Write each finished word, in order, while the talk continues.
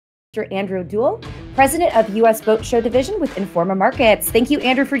Andrew Duell, President of U.S. Boat Show Division with Informa Markets. Thank you,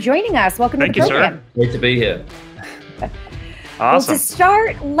 Andrew, for joining us. Welcome to the program. Sir. Great to be here. Awesome. Well, to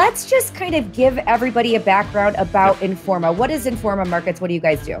start, let's just kind of give everybody a background about Informa. What is Informa Markets? What do you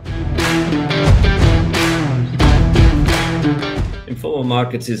guys do? Informa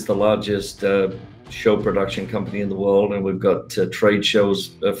Markets is the largest show production company in the world, and we've got trade shows,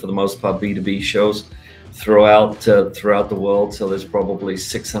 for the most part, B2B shows throughout the world. So there's probably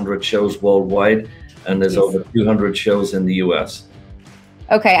 600 shows worldwide, and there's over 200 shows in the US.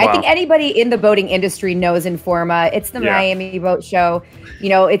 Okay, wow. I think anybody in the boating industry knows Informa. It's the Miami Boat Show. You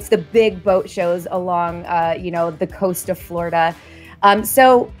know, it's the big boat shows along, the coast of Florida.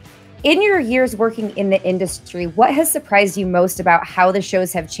 So in your years working in the industry, what has surprised you most about how the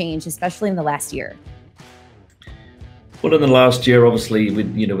shows have changed, especially in the last year? Well, in the last year, obviously,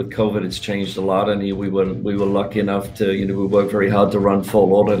 with COVID, it's changed a lot, and we were lucky enough to we worked very hard to run Fort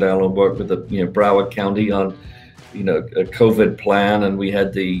Lauderdale and work with the Broward County on a COVID plan, and we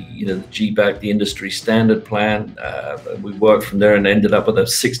had the GBAC, the industry standard plan. We worked from there and ended up with a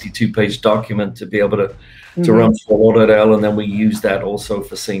 62-page document to be able to run Fort Lauderdale, and then we used that also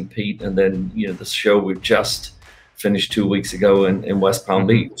for St. Pete, and then the show we've just finished 2 weeks ago in West Palm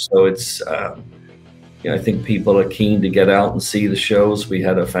Beach. So it's I think people are keen to get out and see the shows. We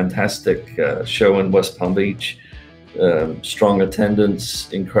had a fantastic show in West Palm Beach, strong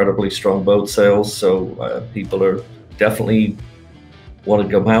attendance, incredibly strong boat sales. So people are definitely want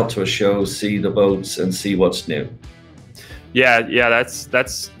to come out to a show, see the boats, and see what's new. Yeah,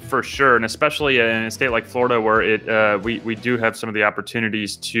 that's for sure, and especially in a state like Florida, where we do have some of the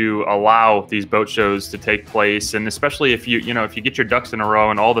opportunities to allow these boat shows to take place, and especially if you get your ducks in a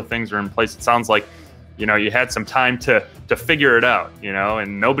row and all the things are in place, it sounds like you had some time to figure it out,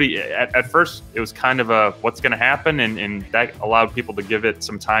 and nobody at first, it was kind of a what's going to happen, and that allowed people to give it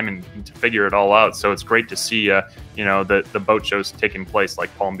some time and to figure it all out. So it's great to see the boat shows taking place like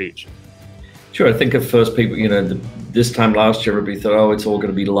Palm Beach. Sure, I think at first people, this time last year, everybody thought, oh, it's all going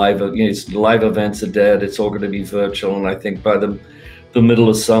to be live. Live events are dead. It's all going to be virtual. And I think by the middle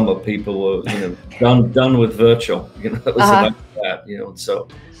of summer, people were done with virtual. It was enough of that. And so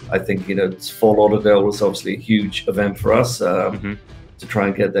I think Fort Lauderdale was obviously a huge event for us to try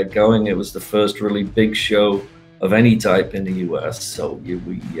and get that going. It was the first really big show of any type in the U.S. So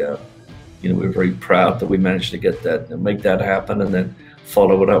we're very proud that we managed to get that and make that happen, and then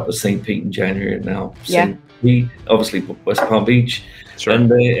follow it up with St. Pete in January, and now St. Pete, obviously West Palm Beach, sure.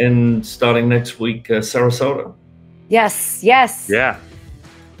 and starting next week, Sarasota. Yes. Yeah.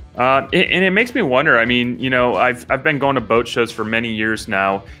 And it makes me wonder, I mean, I've been going to boat shows for many years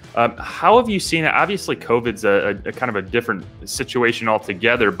now. How have you seen it? Obviously, COVID's a kind of a different situation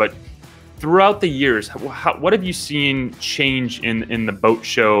altogether, but throughout the years, what have you seen change in the boat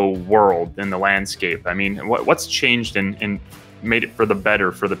show world, in the landscape? I mean, what's changed and made it for the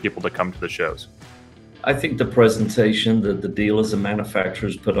better for the people to come to the shows? I think the presentation that the dealers and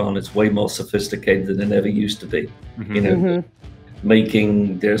manufacturers put on is way more sophisticated than it ever used to be.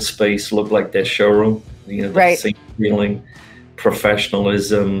 Making their space look like their showroom, the same feeling,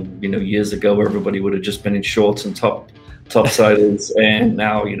 professionalism. Years ago, everybody would have just been in shorts and topsiders, and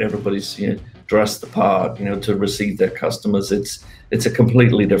now everybody's dressed the part, to receive their customers. It's a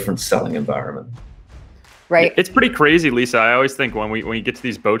completely different selling environment. Right. It's pretty crazy, Lisa. I always think when you get to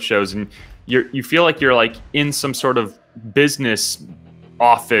these boat shows and you feel like you're like in some sort of business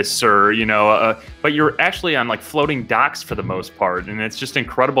office, or but you're actually on like floating docks for the most part, and it's just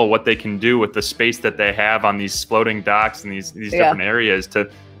incredible what they can do with the space that they have on these floating docks and these different areas to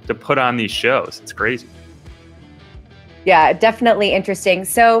put on these shows. It's crazy. Yeah, definitely interesting.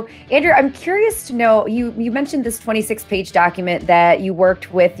 So, Andrew, I'm curious to know, you mentioned this 26-page document that you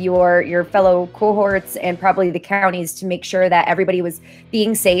worked with your fellow cohorts and probably the counties to make sure that everybody was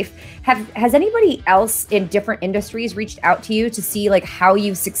being safe. Has anybody else in different industries reached out to you to see like how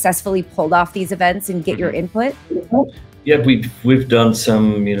you've successfully pulled off these events and get your input? Yeah, we've done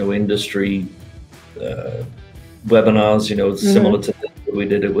some industry webinars, similar to this. We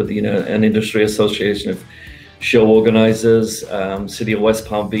did it with an industry association of show organizers. City of West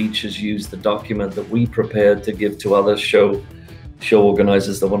Palm Beach has used the document that we prepared to give to other show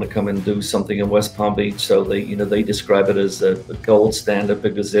organizers that want to come and do something in West Palm Beach. So they describe it as a gold standard,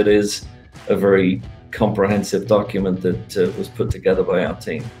 because it is a very comprehensive document that was put together by our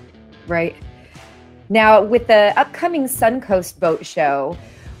team. Right. Now, with the upcoming Suncoast Boat Show,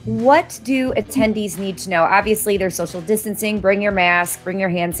 what do attendees need to know? Obviously, there's social distancing, bring your mask, bring your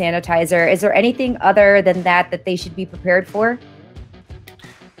hand sanitizer. Is there anything other than that they should be prepared for?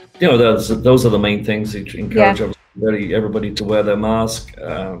 Those are the main things. Encourage everybody to wear their mask,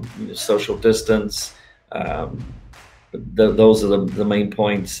 social distance. Those are the main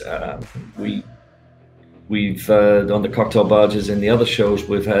points. We've on the cocktail barges in the other shows,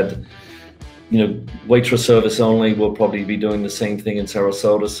 we've had, waitress service only. We'll probably be doing the same thing in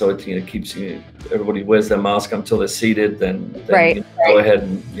Sarasota. So it keeps everybody wears their mask until they're seated. Then you go ahead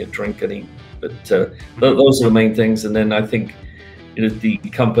and drink and eat. But those are the main things. And then I think the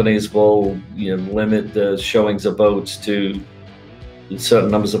companies will limit the showings of boats to certain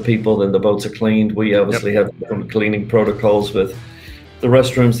numbers of people. Then the boats are cleaned. We obviously have different cleaning protocols with the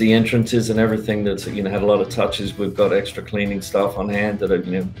restrooms, the entrances, and everything that's had a lot of touches. We've got extra cleaning staff on hand that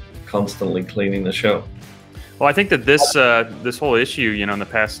are constantly cleaning the show. Well, I think that this whole issue, in the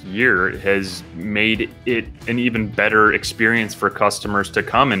past year has made it an even better experience for customers to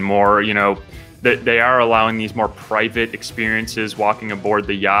come, and more, that they are allowing these more private experiences, walking aboard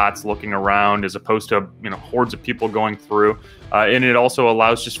the yachts, looking around, as opposed to hordes of people going through. And it also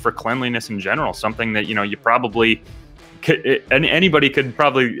allows just for cleanliness in general, something that you probably and anybody could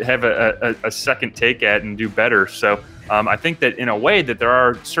probably have a second take at and do better. So I think that in a way that there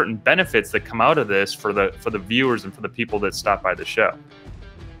are certain benefits that come out of this for the viewers and for the people that stop by the show.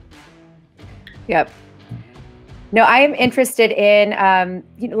 Yep. No, I am interested in,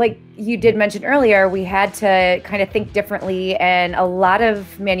 like you did mention earlier, we had to kind of think differently, and a lot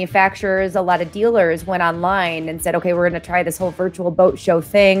of manufacturers, a lot of dealers went online and said, okay, we're going to try this whole virtual boat show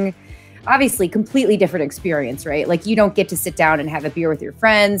thing. Obviously, completely different experience, right? Like, you don't get to sit down and have a beer with your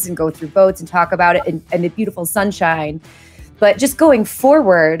friends and go through boats and talk about it and the beautiful sunshine. But just going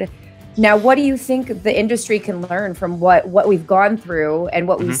forward, now, what do you think the industry can learn from what we've gone through and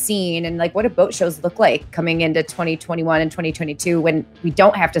what we've seen? And like, what do boat shows look like coming into 2021 and 2022 when we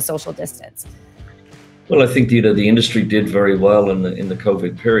don't have to social distance? Well, I think the industry did very well in the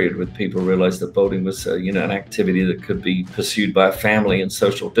COVID period, with people realized that boating was an activity that could be pursued by a family and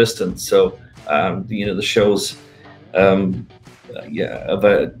social distance. So the shows I've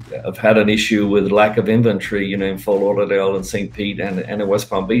had an issue with lack of inventory in Fort Lauderdale and St. Pete and in West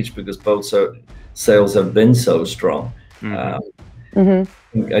Palm Beach, because sales have been so strong. I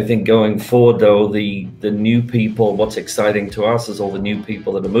think going forward, though, the new people, what's exciting to us is all the new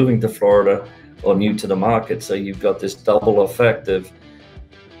people that are moving to Florida or new to the market. So you've got this double effect of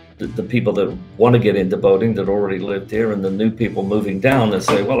the people that want to get into boating that already lived here, and the new people moving down that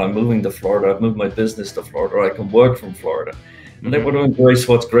say, well, I'm moving to Florida, I've moved my business to Florida, I can work from Florida. And they want to embrace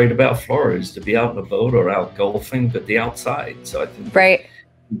what's great about Florida, is to be out in a boat or out golfing, but the outside. So I think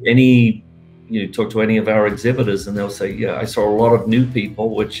talk to any of our exhibitors and they'll say, yeah, I saw a lot of new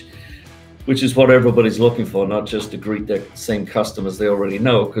people, which is what everybody's looking for, not just to greet their same customers they already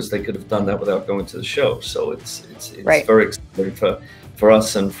know, because they could have done that without going to the show. So it's very exciting for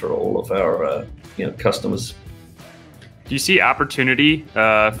us and for all of our customers. Do you see opportunity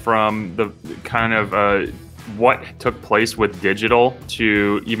from the kind of what took place with digital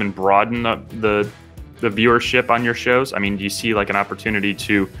to even broaden the viewership on your shows? I mean, do you see like an opportunity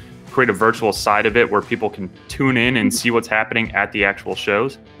to create a virtual side of it where people can tune in and see what's happening at the actual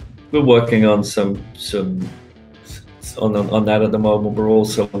shows? We're working on some on that at the moment. We're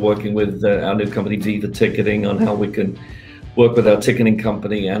also working with our new company Viva Ticketing on how we can work with our ticketing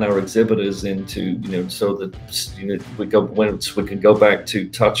company and our exhibitors into so that we can go back to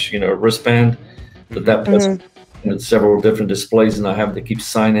touch a wristband, that person several different displays, and I have to keep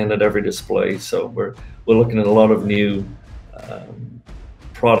signing at every display. So we're looking at a lot of new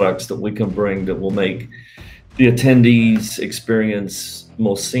products that we can bring that will make the attendees experience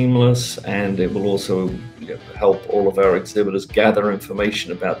more seamless, and it will also help all of our exhibitors gather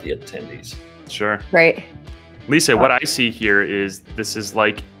information about the attendees. Sure. Right. Lisa, what I see here is this is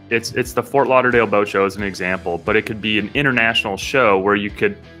like it's the Fort Lauderdale Boat Show as an example, but it could be an international show where you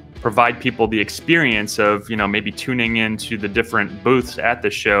could provide people the experience of maybe tuning into the different booths at the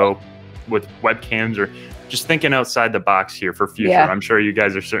show with webcams, or just thinking outside the box here for future. I'm sure you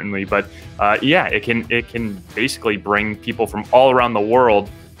guys are certainly, but it can basically bring people from all around the world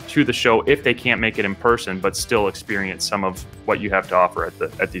to the show if they can't make it in person, but still experience some of what you have to offer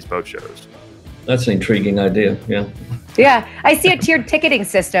at these boat shows. That's an intriguing idea. Yeah, I see a tiered ticketing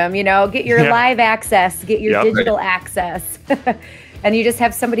system. Get your live access, get your digital access. And you just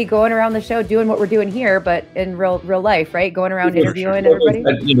have somebody going around the show doing what we're doing here, but in real life, right? Going around interviewing everybody.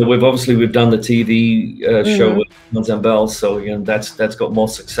 We've done the TV show with Guns and Bells, so that's got more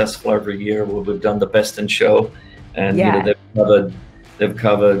successful every year. We've done the Best in Show, and they've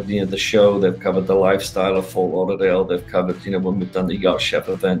covered the show, they've covered the lifestyle of Fort Lauderdale, they've covered when we've done the Yacht Chef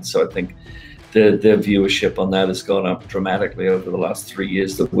event. So I think their viewership on that has gone up dramatically over the last 3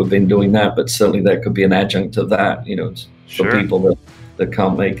 years that we've been doing that. But certainly that could be an adjunct to that, you know, for people that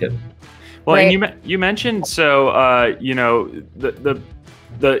can't make it. Well, and you mentioned, so you know,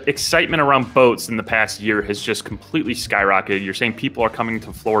 the excitement around boats in the past year has just completely skyrocketed. You're saying people are coming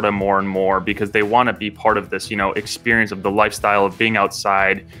to Florida more and more because they want to be part of this, you know, experience of the lifestyle of being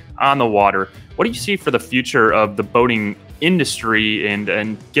outside on the water. What do you see for the future of the boating industry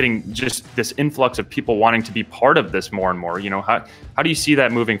and getting just this influx of people wanting to be part of this more and more? You know, how do you see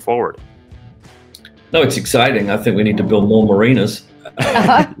that moving forward? No, it's exciting. I think we need to build more marinas.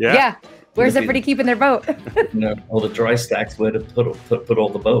 Yeah. Where's everybody keeping their boat? You know, all the dry stacks, where to put all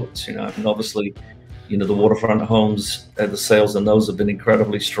the boats, you know. And obviously, you know, the waterfront homes, the sales on those have been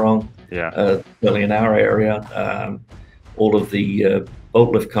incredibly strong. Yeah. Certainly in our area. All of the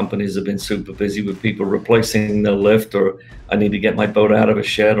boat lift companies have been super busy with people replacing their lift, or I need to get my boat out of a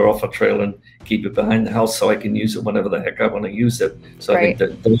shed or off a trailer and keep it behind the house so I can use it whenever the heck I want to use it. So I think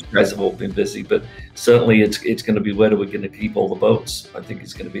that those guys have all been busy, but certainly it's going to be, where are we going to keep all the boats? I think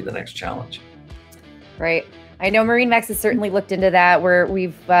it's going to be the next challenge. Right. I know MarineMax has certainly looked into that, where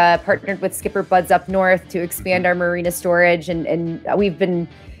we've partnered with Skipper Buds up north to expand our marina storage, and we've been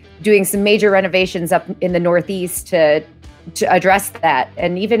doing some major renovations up in the Northeast to address that.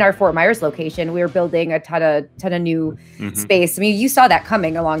 And even our Fort Myers location, we were building a ton of new space. I mean, you saw that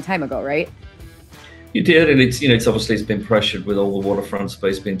coming a long time ago, right? You did, and it's, you know, it's obviously it's been pressured with all the waterfront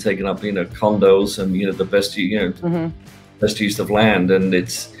space being taken up, you know, condos and, you know, the best, you know, best use of land, and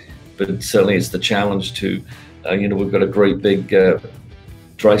but certainly it's the challenge to, you know, we've got a great big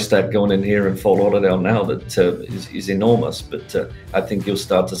dry stack going in here in Fort Lauderdale now that is enormous, but I think you'll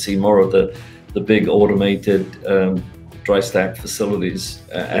start to see more of the big automated dry stack facilities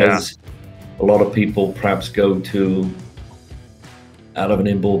as a lot of people perhaps go to out of an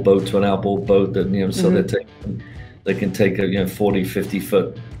inboard boat to an outboard boat, that, you know, so they can take a, you know, 40-50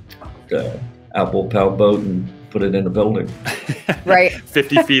 foot outboard powered boat and put it in a building. Right.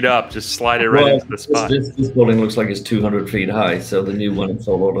 50 feet up, just slide it right into the spot. This building looks like it's 200 feet high. So the new one in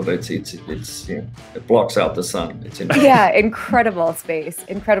Fort Lauderdale, it's you know, it blocks out the sun. It's incredible space.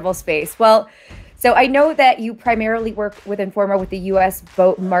 Incredible space. Well, so I know that you primarily work with Informa with the U.S.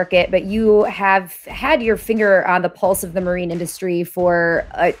 boat market, but you have had your finger on the pulse of the marine industry for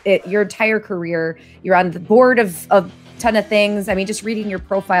your entire career. You're on the board of a ton of things. I mean, just reading your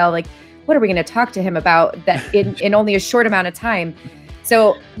profile, like, what are we going to talk to him about that in only a short amount of time?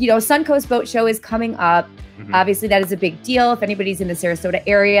 So, you know, Suncoast Boat Show is coming up. Obviously, that is a big deal. If anybody's in the Sarasota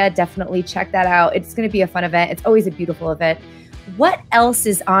area, definitely check that out. It's going to be a fun event. It's always a beautiful event. What else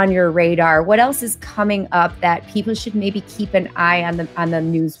is on your radar? What else is coming up that people should maybe keep an eye on the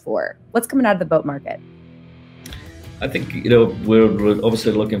news for? What's coming out of the boat market? I think, you know, we're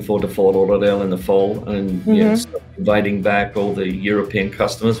obviously looking forward to Fort Lauderdale in the fall, and you know, inviting back all the European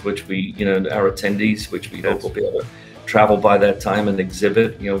customers, which we, you know, our attendees, which we hope will be able to travel by that time and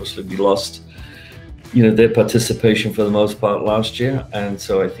exhibit. You know, obviously we lost, you know, their participation for the most part last year, and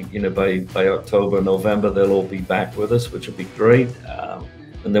so I think, you know, by October, November, they'll all be back with us, which will be great.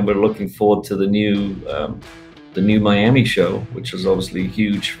 And then we're looking forward to the new Miami show, which is obviously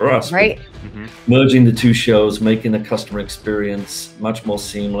huge for us. Right. Merging the two shows, making the customer experience much more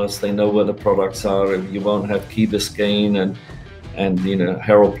seamless. They know where the products are. You won't have Key Biscayne and you know,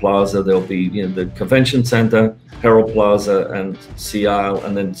 Herald Plaza. There'll be, you know, the convention center, Herald Plaza, and Sea Isle,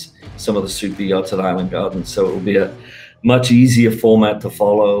 and then some of the super yachts at Island Gardens. So it will be a much easier format to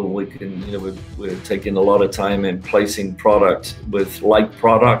follow. We can, you know, we're taking a lot of time in placing product with like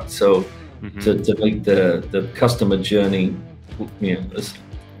product, so to make the customer journey, you know, as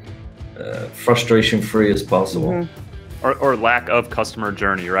frustration free as possible. Or lack of customer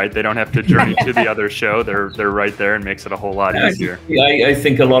journey, right? They don't have to journey to the other show. They're right there, and makes it a whole lot easier. I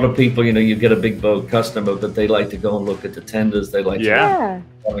think a lot of people, you know, you get a big boat customer, but they like to go and look at the tenders. They like to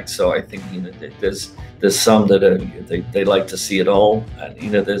so I think, you know, there's some that they like to see it all, and you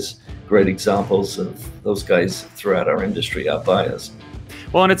know, there's great examples of those guys throughout our industry, our buyers.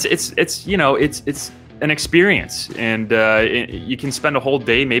 Well, and it's you know, it's an experience, and you can spend a whole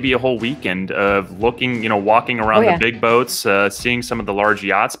day, maybe a whole weekend of looking, you know, walking around the big boats, seeing some of the large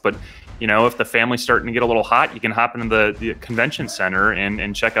yachts. But, you know, if the family's starting to get a little hot, you can hop into the convention center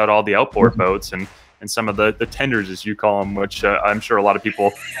and check out all the outboard boats and some of the tenders, as you call them, which I'm sure a lot of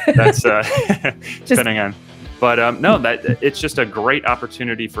people, that's depending on. But no, it's just a great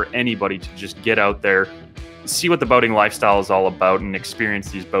opportunity for anybody to just get out there, see what the boating lifestyle is all about, and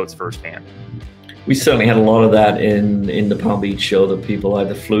experience these boats firsthand. We certainly had a lot of that in the Palm Beach show, that people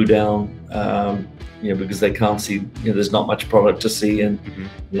either flew down because they can't see, there's not much product to see, and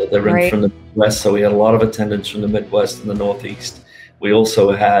they're in Right. from the West. So we had a lot of attendance from the Midwest and the Northeast. We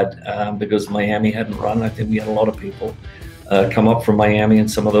also had, because Miami hadn't run, I think we had a lot of people come up from Miami, and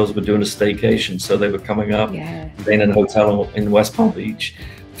some of those were doing a staycation. So they were coming up, staying in a hotel in West Palm Beach,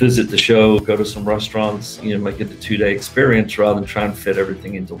 visit the show, go to some restaurants, make it a 2-day experience rather than try and fit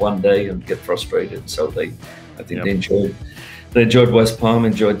everything into one day and get frustrated. So I think they enjoyed West Palm,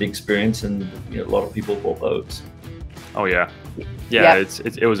 enjoyed the experience, and a lot of people bought boats. Oh yeah.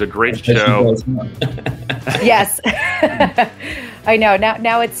 It was a great show. Yes. I know.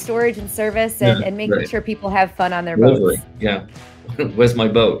 Now it's storage and service and making sure people have fun on their boats. Yeah. Where's my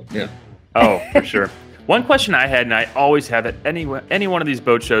boat? Yeah. Oh, for sure. One question I had, and I always have at any one of these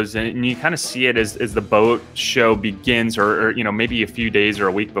boat shows, and you kind of see it as the boat show begins, or maybe a few days or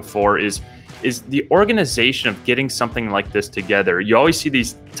a week before, is the organization of getting something like this together. You always see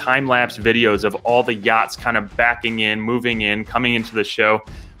these time-lapse videos of all the yachts kind of backing in, moving in, coming into the show.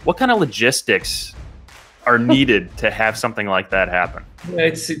 What kind of logistics are needed to have something like that happen? Yeah,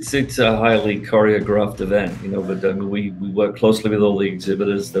 it's a highly choreographed event, but we work closely with all the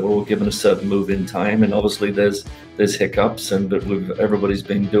exhibitors. They're all given a certain move-in time, and obviously there's hiccups, but everybody's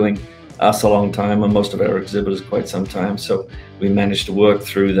been doing us a long time, and most of our exhibitors quite some time. So we managed to work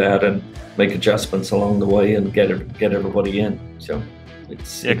through that and make adjustments along the way and get everybody in. So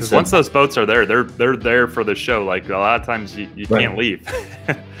because once those boats are there, they're there for the show. Like a lot of times you can't leave.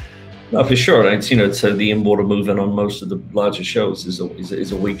 No, for sure. It's the in-water moving on most of the larger shows is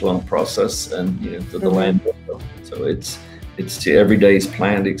a week-long process, and the land. So it's every day is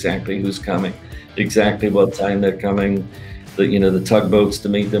planned exactly who's coming, exactly what time they're coming. The tugboats to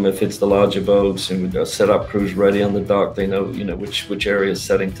meet them if it's the larger boats, and we've got set up crews ready on the dock. They know which area is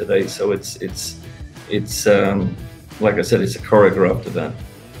setting today. So it's like I said, it's a choreographed event.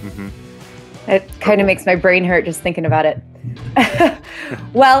 Mm-hmm. It kind of makes my brain hurt just thinking about it.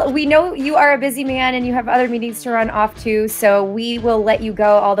 Well, we know you are a busy man and you have other meetings to run off to, so we will let you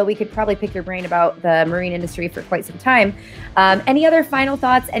go, although we could probably pick your brain about the marine industry for quite some time. Any other final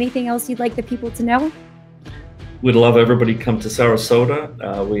thoughts? Anything else you'd like the people to know? We'd love everybody to come to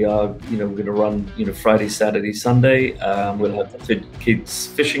Sarasota. We are, going to run, Friday, Saturday, Sunday. We'll have the kids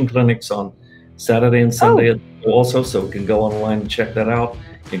fishing clinics on Saturday and Sunday also, so we can go online and check that out.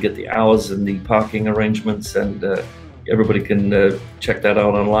 You get the hours and the parking arrangements, and everybody can check that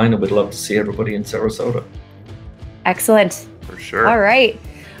out online, and we'd love to see everybody in Sarasota. Excellent. For sure. All right.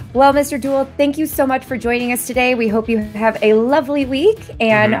 Well, Mr. Duell, thank you so much for joining us today. We hope you have a lovely week,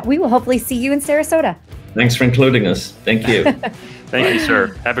 and we will hopefully see you in Sarasota. Thanks for including us. Thank you. Thank you, sir.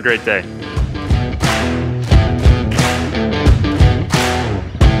 Have a great day.